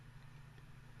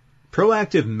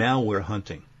Proactive malware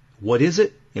hunting. What is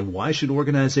it, and why should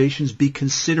organizations be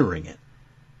considering it?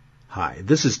 Hi,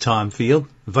 this is Tom Field,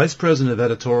 Vice President of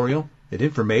Editorial at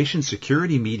Information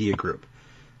Security Media Group.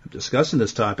 I'm discussing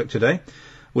this topic today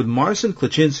with Marcin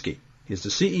Klaczynski. He's the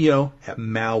CEO at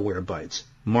Malwarebytes.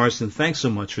 Marcin, thanks so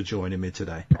much for joining me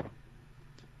today.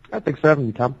 Thanks for having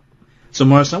me, Tom. So,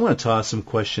 Marcin, I want to toss some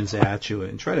questions at you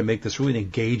and try to make this really an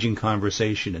engaging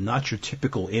conversation and not your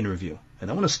typical interview. And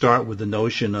I want to start with the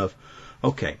notion of,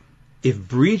 okay, if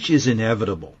breach is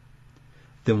inevitable,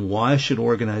 then why should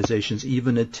organizations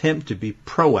even attempt to be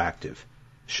proactive?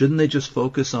 Shouldn't they just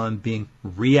focus on being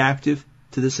reactive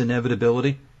to this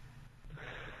inevitability?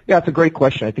 Yeah, it's a great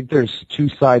question. I think there's two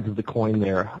sides of the coin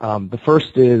there. The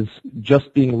first is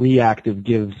just being reactive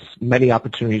gives many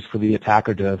opportunities for the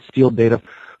attacker to steal data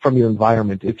from your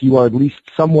environment. If you are at least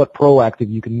somewhat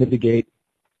proactive, you can mitigate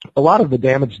a lot of the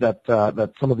damage that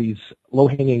some of these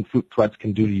low-hanging fruit threats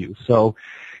can do to you. So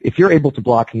if you're able to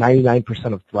block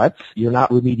 99% of threats, you're not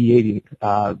remediating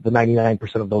the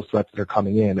 99% of those threats that are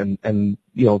coming in. And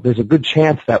you know, there's a good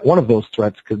chance that one of those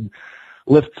threats could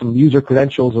lift some user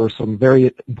credentials or some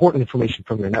very important information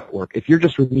from your network. If you're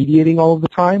just remediating all of the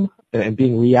time and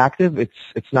being reactive,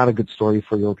 it's not a good story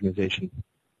for your organization.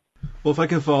 Well, if I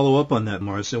can follow up on that,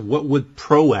 Marcin, what would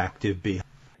proactive be?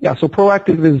 Yeah, so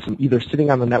proactive is either sitting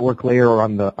on the network layer or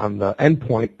on the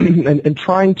endpoint and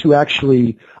trying to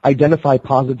actually identify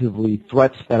positively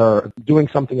threats that are doing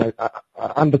something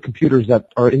on the computers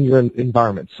that are in your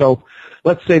environment. So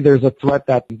let's say there's a threat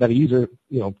that a user,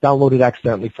 downloaded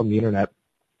accidentally from the internet.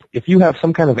 If you have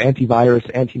some kind of antivirus,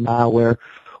 anti-malware,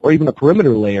 or even a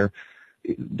perimeter layer,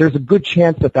 there's a good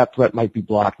chance that threat might be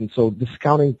blocked. And so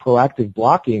discounting proactive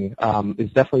blocking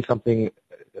is definitely something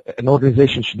an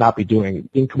organization should not be doing.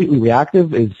 Being completely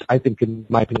reactive is, I think, in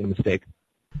my opinion, a mistake.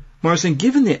 Marcin,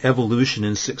 given the evolution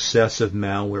and success of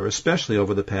malware, especially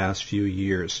over the past few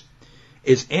years,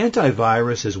 is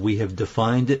antivirus as we have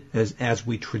defined it, as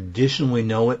we traditionally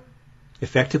know it,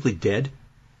 effectively dead?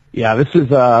 Yeah, this is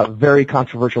a very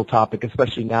controversial topic,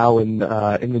 especially now in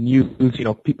the news.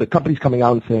 Companies coming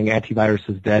out and saying antivirus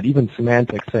is dead. Even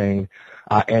Symantec saying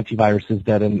antivirus is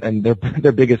dead, and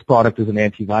their biggest product is an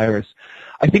antivirus.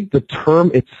 I think the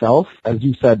term itself, as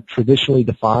you said, traditionally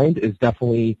defined, is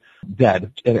definitely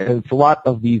dead, and it's a lot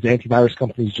of these antivirus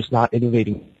companies just not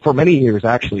innovating for many years,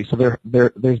 actually. So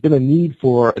there's been a need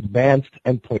for advanced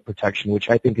endpoint protection, which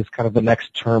I think is kind of the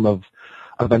next term of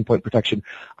endpoint protection.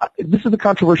 This is a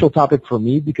controversial topic for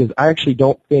me because I actually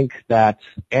don't think that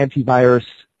antivirus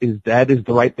is dead is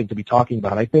the right thing to be talking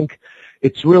about. I think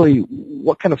it's really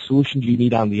what kind of solution do you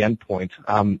need on the endpoint,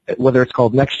 whether it's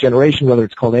called next generation, whether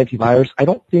it's called antivirus. I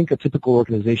don't think a typical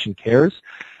organization cares.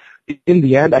 In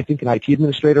the end, I think an IT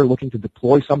administrator looking to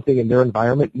deploy something in their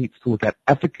environment needs to look at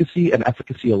efficacy and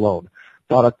efficacy alone.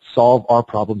 Got to solve our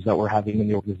problems that we're having in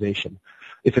the organization.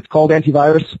 If it's called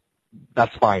antivirus,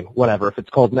 that's fine, whatever. If it's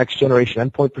called next generation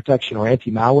endpoint protection or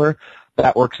anti-malware,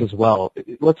 that works as well.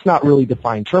 Let's not really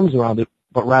define terms around it,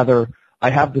 but rather I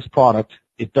have this product.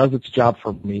 It does its job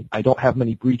for me. I don't have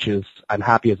many breaches. I'm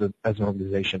happy as an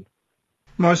organization.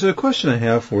 Marcin, the question I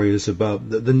have for you is about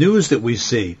the news that we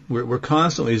see. We're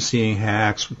constantly seeing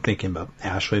hacks, thinking about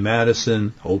Ashley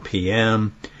Madison,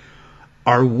 OPM.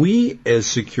 Are we as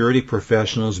security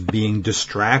professionals being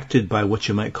distracted by what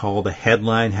you might call the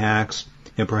headline hacks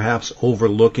and perhaps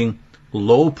overlooking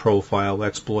low-profile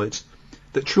exploits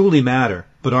that truly matter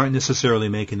but aren't necessarily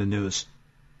making the news?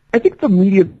 I think the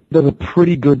media does a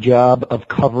pretty good job of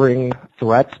covering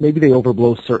threats. Maybe they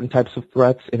overblow certain types of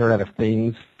threats, Internet of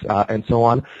Things, and so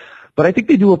on. But I think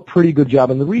they do a pretty good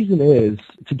job. And the reason is,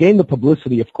 to gain the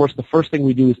publicity, of course, the first thing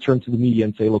we do is turn to the media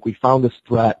and say, look, we found this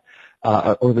threat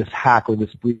or this hack or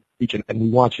this breach, and we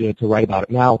want you to write about it.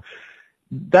 Now,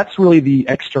 that's really the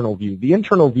external view. The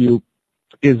internal view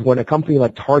is when a company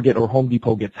like Target or Home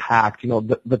Depot gets hacked,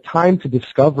 the time to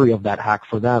discovery of that hack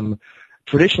for them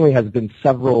traditionally has been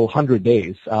several hundred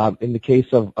days. In the case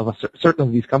of certain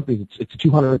of these companies, it's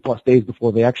 200 plus days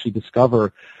before they actually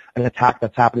discover an attack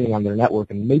that's happening on their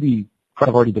network, and maybe could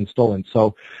have already been stolen.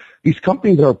 So these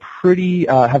companies are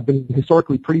have been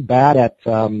historically pretty bad at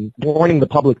warning the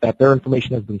public that their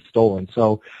information has been stolen.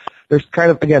 So there's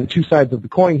kind of, again, two sides of the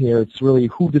coin here. It's really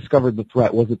who discovered the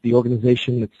threat. Was it the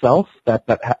organization itself that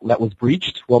was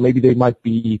breached? Well, maybe they might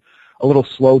be a little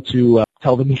slow to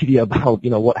tell the media about,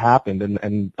 what happened.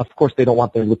 And of course they don't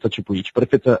want there to look such a breach. But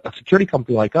if it's a security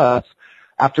company like us,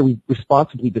 after we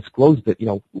responsibly disclosed it,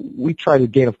 we try to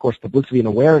gain, of course, publicity and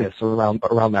awareness around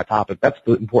that topic. That's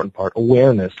the important part,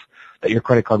 awareness that your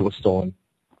credit card was stolen.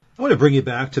 I want to bring you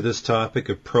back to this topic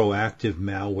of proactive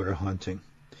malware hunting.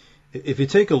 If you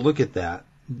take a look at that,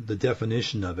 the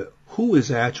definition of it, who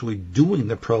is actually doing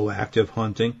the proactive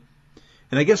hunting?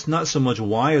 And I guess not so much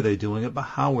why are they doing it, but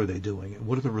how are they doing it?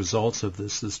 What are the results of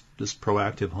this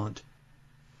proactive hunt?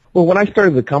 Well, when I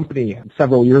started the company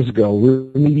several years ago,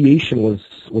 remediation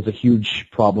was a huge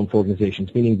problem for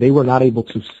organizations, meaning they were not able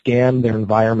to scan their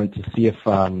environment to see if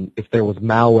there was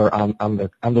malware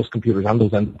on those computers, on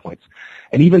those endpoints.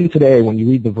 And even today, when you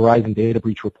read the Verizon data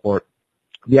breach report,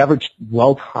 the average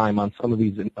dwell time on some of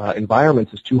these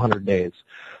environments is 200 days.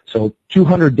 So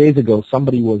 200 days ago,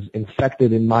 somebody was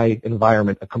infected in my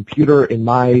environment. A computer in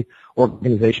my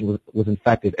organization was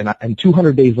infected, and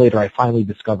 200 days later, I finally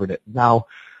discovered it. Now,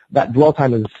 that dwell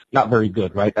time is not very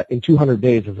good, right? In 200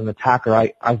 days, as an attacker,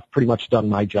 I've pretty much done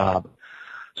my job.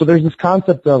 So there's this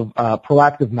concept of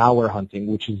proactive malware hunting,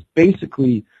 which is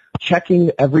basically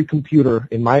checking every computer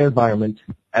in my environment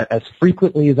as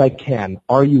frequently as I can.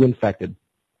 Are you infected?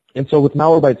 And so with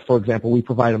Malwarebytes, for example, we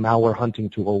provide a malware hunting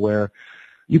tool where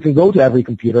you can go to every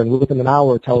computer and within an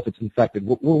hour tell if it's infected.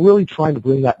 We're really trying to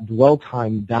bring that dwell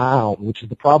time down, which is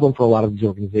the problem for a lot of these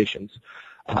organizations.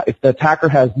 If the attacker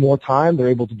has more time, they're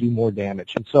able to do more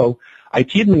damage. And so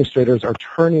IT administrators are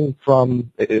turning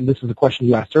from, and this is a question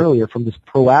you asked earlier, from this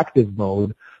proactive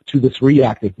mode to this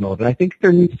reactive mode. And I think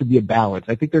there needs to be a balance.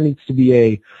 I think there needs to be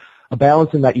a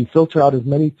balance in that you filter out as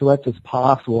many threats as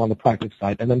possible on the proactive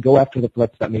side and then go after the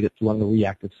threats that made it through on the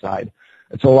reactive side.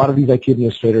 And so a lot of these IT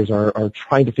administrators are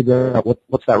trying to figure out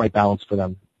what's that right balance for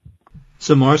them.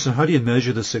 So, Marcin, how do you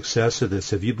measure the success of this?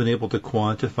 Have you been able to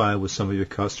quantify with some of your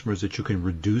customers that you can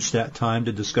reduce that time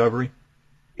to discovery?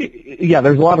 Yeah,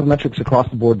 there's a lot of metrics across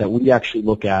the board that we actually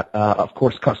look at. Of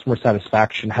course, customer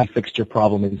satisfaction, have fixed your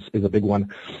problem is a big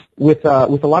one. With a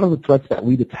lot of the threats that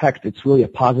we detect, it's really a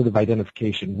positive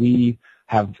identification. We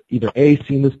have either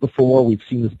seen this before, we've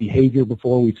seen this behavior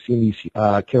before, we've seen these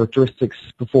characteristics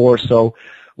before, so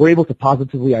we're able to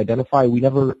positively identify. We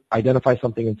never identify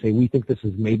something and say, we think this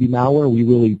is maybe malware. We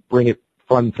really bring it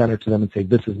front and center to them and say,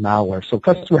 this is malware. So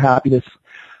customer happiness.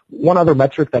 One other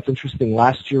metric that's interesting,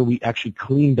 last year we actually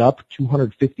cleaned up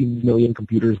 250 million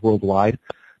computers worldwide.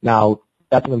 Now,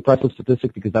 that's an impressive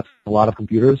statistic because that's a lot of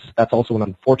computers. That's also an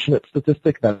unfortunate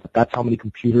statistic that's how many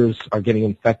computers are getting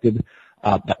infected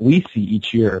that we see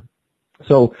each year.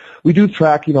 So we do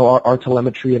track, our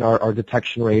telemetry and our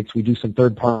detection rates. We do some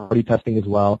third-party testing as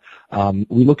well.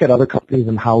 We look at other companies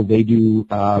and how they do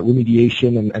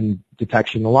remediation and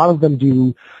detection. A lot of them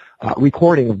do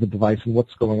recording of the device and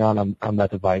what's going on that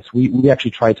device. We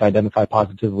actually try to identify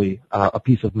positively a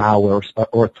piece of malware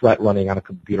or a threat running on a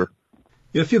computer.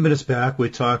 A few minutes back,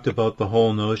 we talked about the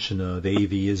whole notion of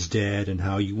AV is dead and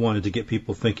how you wanted to get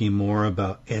people thinking more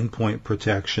about endpoint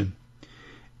protection.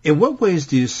 In what ways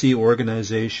do you see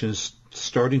organizations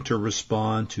starting to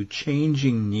respond to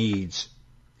changing needs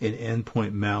in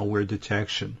endpoint malware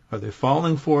detection? Are they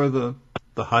falling for the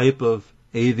hype of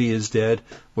AV is dead,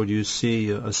 or do you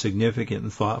see a significant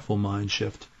and thoughtful mind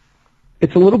shift?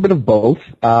 It's a little bit of both.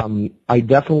 I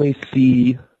definitely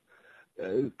see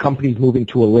companies moving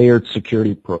to a layered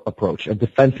security approach, a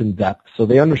defense in depth. So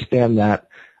they understand that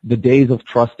the days of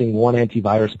trusting one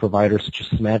antivirus provider such as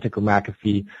Symantec or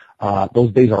McAfee,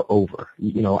 those days are over.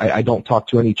 I don't talk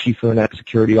to any chief internet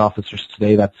security officers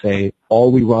today that say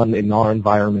all we run in our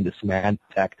environment is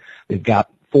Symantec. They've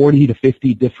got 40 to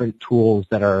 50 different tools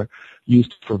that are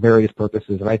used for various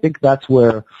purposes, and I think that's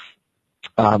where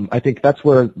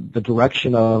the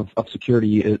direction of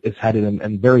security is headed,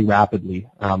 and very rapidly.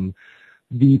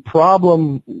 The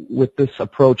problem with this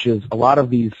approach is a lot of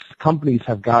these companies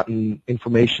have gotten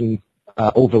information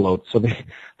overload. So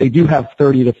they do have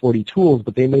 30 to 40 tools,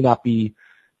 but they may not be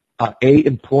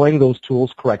employing those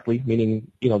tools correctly, meaning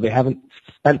they haven't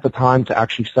spent the time to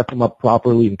actually set them up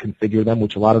properly and configure them,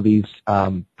 which a lot of these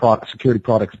security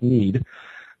products need.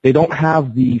 They don't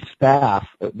have the staff.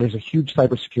 There's a huge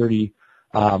cybersecurity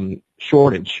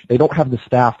shortage. They don't have the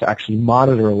staff to actually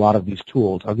monitor a lot of these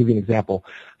tools. I'll give you an example.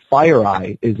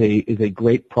 FireEye is a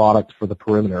great product for the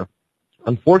perimeter.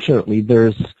 Unfortunately,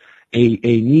 there's a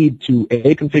need to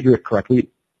A, configure it correctly,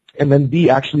 and then B,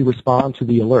 actually respond to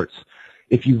the alerts.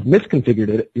 If you've misconfigured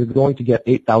it, you're going to get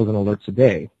 8,000 alerts a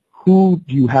day. Who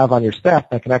do you have on your staff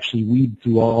that can actually weed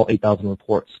through all 8,000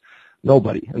 reports?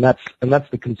 Nobody. And that's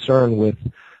the concern with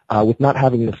not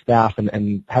having the staff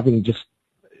and having just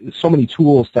so many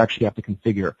tools to actually have to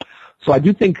configure. So I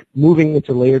do think moving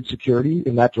into layered security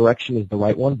in that direction is the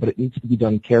right one, but it needs to be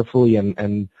done carefully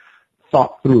and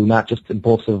thought through, not just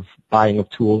impulsive buying of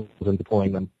tools and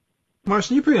deploying them.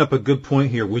 Marcin, you bring up a good point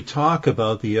here. We talk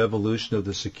about the evolution of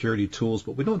the security tools,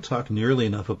 but we don't talk nearly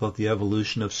enough about the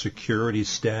evolution of security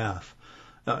staff.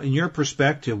 In your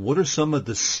perspective, what are some of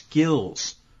the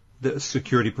skills that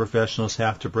security professionals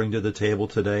have to bring to the table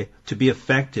today to be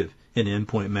effective in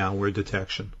endpoint malware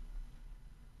detection?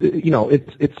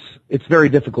 It's very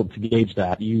difficult to gauge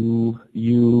that.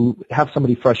 You have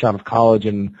somebody fresh out of college,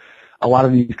 and a lot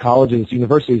of these colleges,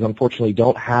 universities, unfortunately,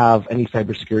 don't have any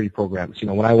cybersecurity programs.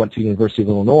 When I went to the University of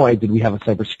Illinois, did we have a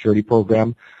cybersecurity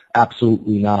program?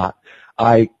 Absolutely not.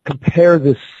 I compare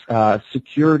this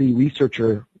security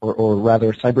researcher, or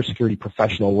rather cybersecurity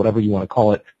professional, whatever you want to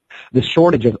call it, the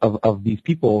shortage of these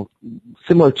people,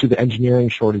 similar to the engineering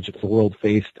shortage that the world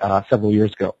faced several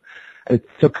years ago. It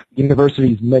took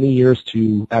universities many years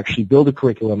to actually build a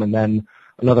curriculum, and then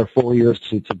another 4 years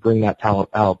to bring that talent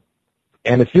out.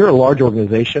 And if you're a large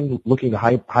organization looking to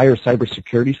hire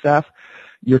cybersecurity staff,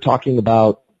 you're talking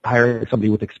about hiring somebody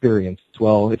with experience.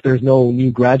 Well, if there's no new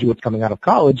graduates coming out of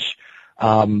college,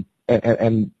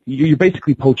 and you're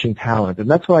basically poaching talent. And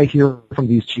that's what I hear from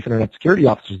these chief internet security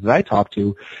officers that I talk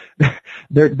to.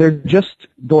 They're just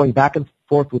going back and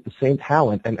forth with the same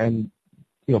talent and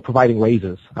providing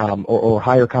raises or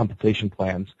higher compensation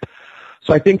plans.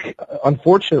 So I think,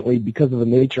 unfortunately, because of the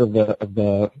nature of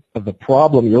the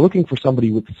problem, you're looking for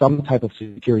somebody with some type of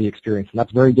security experience, and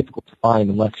that's very difficult to find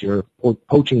unless you're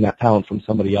poaching that talent from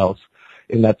somebody else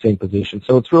in that same position.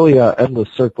 So it's really an endless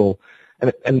circle.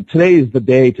 And today is the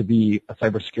day to be a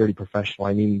cybersecurity professional.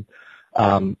 I mean,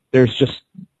 there's just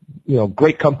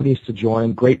great companies to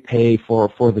join, great pay for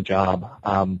the job.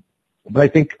 But I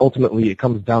think ultimately it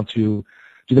comes down to,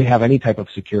 do they have any type of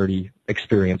security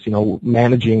experience?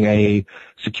 Managing a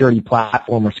security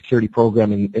platform or security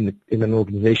program in an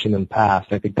organization in the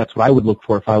past. I think that's what I would look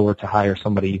for if I were to hire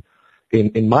somebody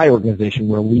in my organization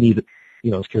where we need,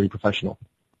 a security professional.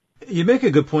 You make a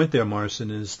good point there,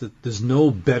 Marcin, is that there's no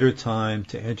better time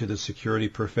to enter the security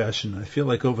profession. I feel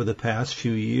like over the past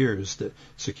few years that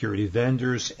security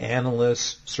vendors,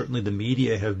 analysts, certainly the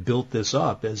media have built this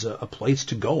up as a place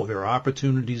to go. There are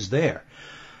opportunities there.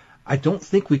 I don't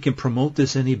think we can promote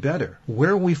this any better.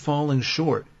 Where are we falling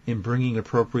short in bringing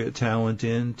appropriate talent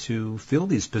in to fill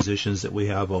these positions that we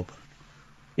have open?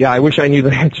 Yeah, I wish I knew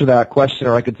the answer to that question,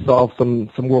 or I could solve some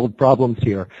world problems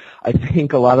here. I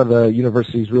think a lot of the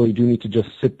universities really do need to just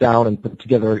sit down and put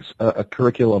together a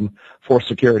curriculum for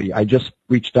security. I just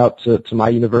reached out to my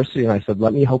university and I said,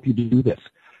 let me help you do this.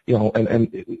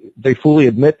 And they fully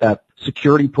admit that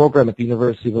security program at the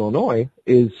University of Illinois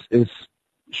is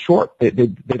short. They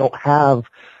don't have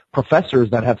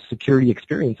professors that have security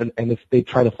experience, and if they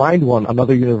try to find one,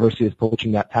 another university is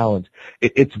poaching that talent.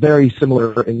 It's very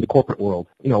similar in the corporate world,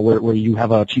 where you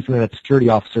have a chief internet security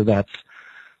officer that's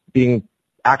being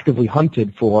actively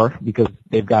hunted for because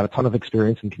they've got a ton of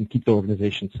experience and can keep the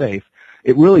organization safe.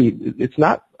 It's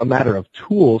not a matter of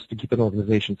tools to keep an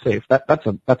organization safe. That's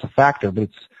a factor, but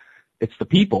it's the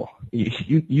people.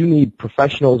 You need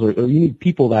professionals, or you need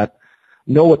people that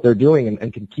know what they're doing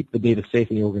and can keep the data safe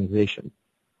in the organization.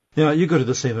 Now, you go to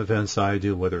the same events I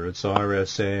do, whether it's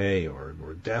RSA or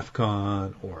DEF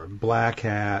CON or Black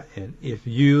Hat, and if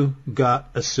you got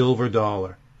a silver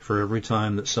dollar for every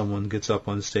time that someone gets up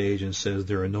on stage and says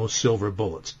there are no silver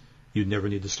bullets, you'd never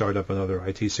need to start up another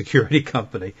IT security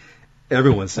company.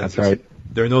 Everyone says that's right.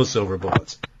 There are no silver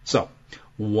bullets. So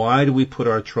why do we put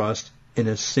our trust in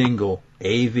a single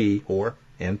AV or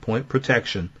endpoint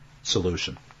protection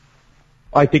solution?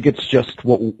 I think it's just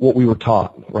what we were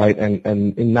taught, right? And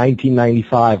in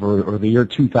 1995 or the year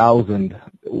 2000,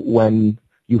 when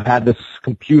you had this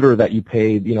computer that you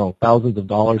paid, thousands of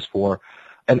dollars for,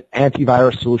 an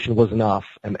antivirus solution was enough.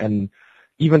 And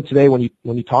even today, when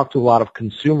you talk to a lot of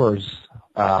consumers,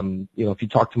 if you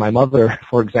talk to my mother,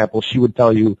 for example, she would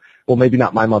tell you, well, maybe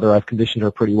not my mother, I've conditioned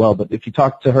her pretty well, but if you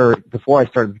talk to her before I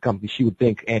started the company, she would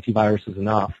think antivirus is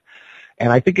enough.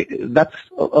 And I think that's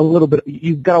a little bit,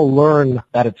 you've got to learn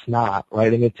that it's not,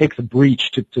 right? And it takes a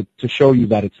breach to show you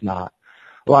that it's not.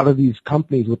 A lot of these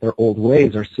companies with their old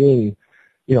ways are seeing,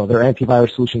 their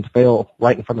antivirus solutions fail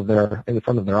right in front of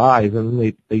their eyes, and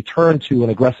then they turn to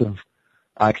an aggressive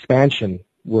expansion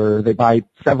where they buy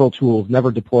several tools,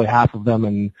 never deploy half of them,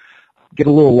 and get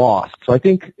a little lost. So I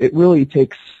think it really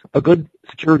takes a good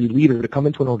security leader to come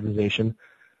into an organization,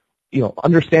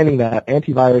 understanding that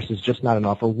antivirus is just not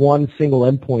enough, or one single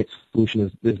endpoint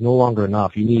solution is no longer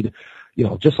enough. You need,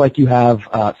 just like you have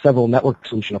several network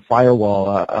solutions, a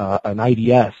firewall, an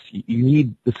IDS, you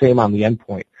need the same on the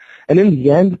endpoint. And in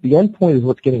the end, the endpoint is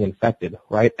what's getting infected,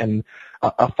 right? And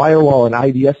a firewall, an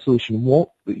IDS solution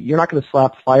you're not going to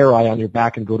slap FireEye on your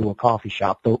back and go to a coffee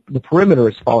shop. The perimeter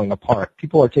is falling apart.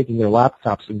 People are taking their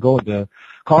laptops and going to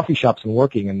coffee shops and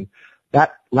working, and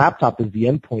that laptop is the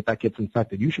endpoint that gets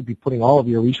infected. You should be putting all of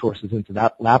your resources into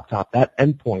that laptop, that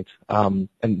endpoint,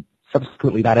 and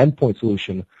subsequently that endpoint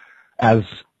solution as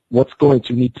what's going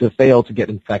to need to fail to get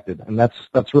infected. And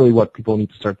that's really what people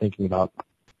need to start thinking about.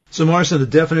 So, Marcin, the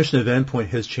definition of endpoint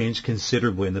has changed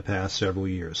considerably in the past several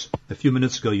years. A few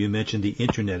minutes ago, you mentioned the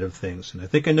Internet of Things, and I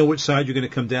think I know which side you're going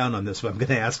to come down on this, but I'm going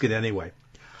to ask it anyway.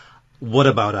 What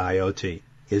about IoT?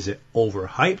 Is it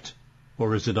overhyped,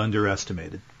 or is it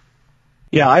underestimated?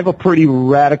 Yeah, I have a pretty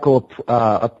radical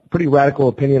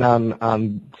opinion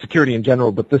on security in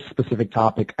general, but this specific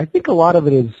topic, I think a lot of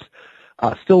it is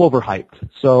still overhyped.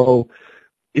 So,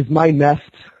 is my Nest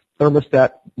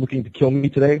thermostat looking to kill me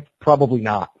today? Probably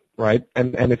not, right?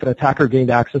 And if an attacker gained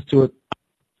access to it,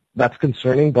 that's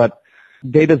concerning, but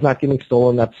data's not getting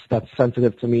stolen. That's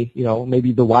sensitive to me. You know, maybe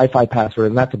the Wi-Fi password,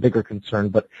 and that's a bigger concern.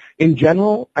 But in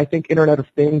general, I think Internet of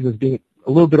Things is being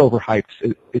a little bit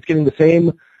overhyped. It's getting the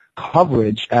same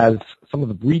coverage as some of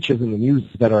the breaches in the news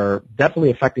that are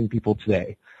definitely affecting people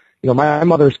today. You know, my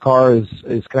mother's car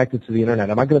is connected to the Internet.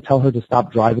 Am I going to tell her to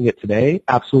stop driving it today?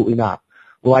 Absolutely not.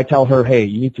 Will I tell her, hey,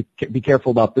 you need to be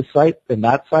careful about this site and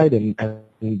that site and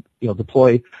you know,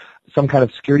 deploy some kind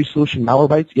of security solution,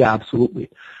 Malwarebytes? Yeah, absolutely.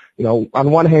 You know, on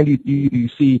one hand, you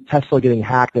see Tesla getting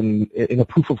hacked in a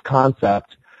proof of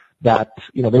concept that,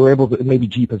 you know, they were able to, maybe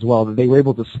Jeep as well, that they were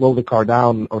able to slow the car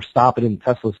down or stop it in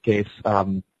Tesla's case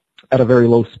at a very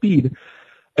low speed.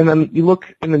 And then you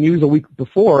look in the news a week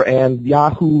before, and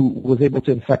Yahoo was able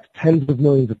to infect tens of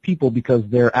millions of people because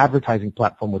their advertising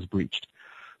platform was breached.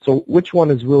 So which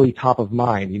one is really top of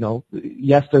mind? You know,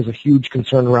 yes, there's a huge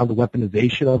concern around the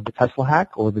weaponization of the Tesla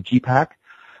hack or the Jeep hack,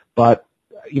 but,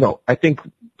 you know, I think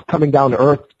coming down to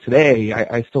earth today,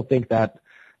 I still think that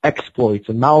exploits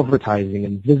and malvertising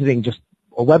and visiting just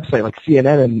a website like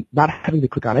CNN and not having to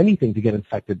click on anything to get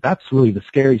infected, that's really the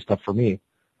scary stuff for me.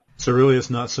 So really it's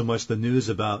not so much the news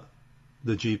about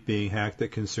the Jeep being hacked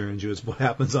that concerns you as what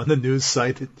happens on the news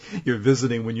site that you're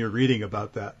visiting when you're reading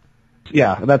about that.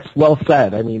 Yeah, that's well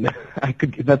said. I mean,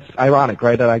 that's ironic,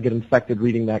 right? That I get infected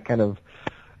reading that kind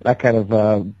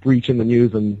of breach in the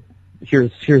news, and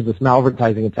here's this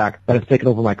malvertising attack that has taken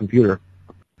over my computer.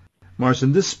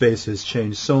 Marcin, this space has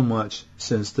changed so much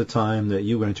since the time that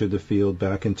you entered the field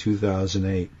back in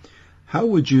 2008. How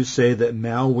would you say that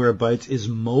Malwarebytes is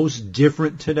most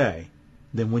different today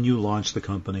than when you launched the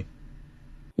company?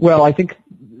 Well, I think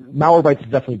Malwarebytes is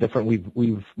definitely different.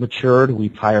 We've matured.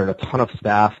 We've hired a ton of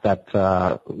staff that,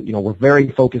 you know, we're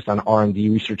very focused on R&D,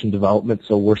 research and development.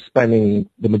 So we're spending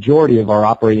the majority of our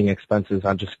operating expenses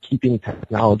on just keeping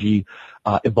technology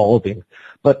evolving.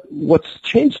 But what's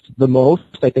changed the most,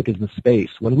 I think, is the space.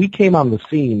 When we came on the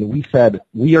scene, we said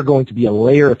we are going to be a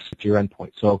layer of secure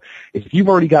endpoint. So if you've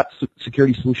already got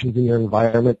security solutions in your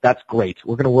environment, that's great.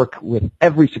 We're going to work with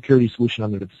every security solution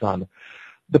under the sun.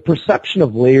 The perception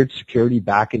of layered security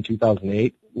back in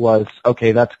 2008 was,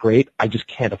 okay, that's great. I just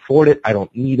can't afford it. I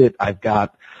don't need it. I've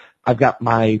got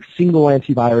my single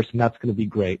antivirus, and that's going to be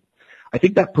great. I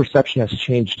think that perception has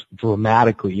changed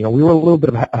dramatically. You know, we were a little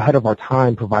bit ahead of our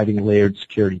time providing layered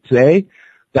security. Today,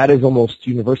 that is almost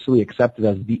universally accepted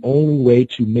as the only way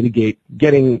to mitigate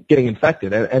getting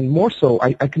infected. And more so,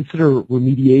 I consider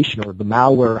remediation or the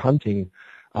malware hunting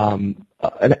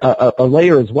a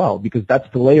layer as well, because that's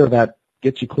the layer that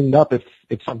gets you cleaned up if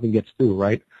something gets through,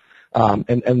 right?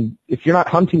 And if you're not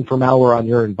hunting for malware on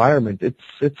your environment,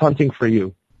 it's hunting for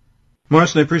you.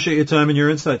 Marcin, I appreciate your time and your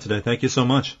insight today. Thank you so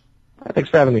much.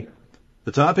 Thanks for having me.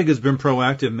 The topic has been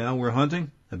proactive malware hunting.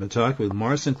 I've been talking with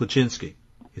Marcin Klaczynski.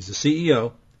 He's the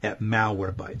CEO at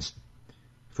Malwarebytes.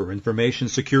 For Information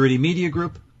Security Media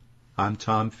Group, I'm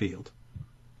Tom Field.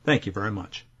 Thank you very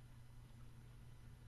much.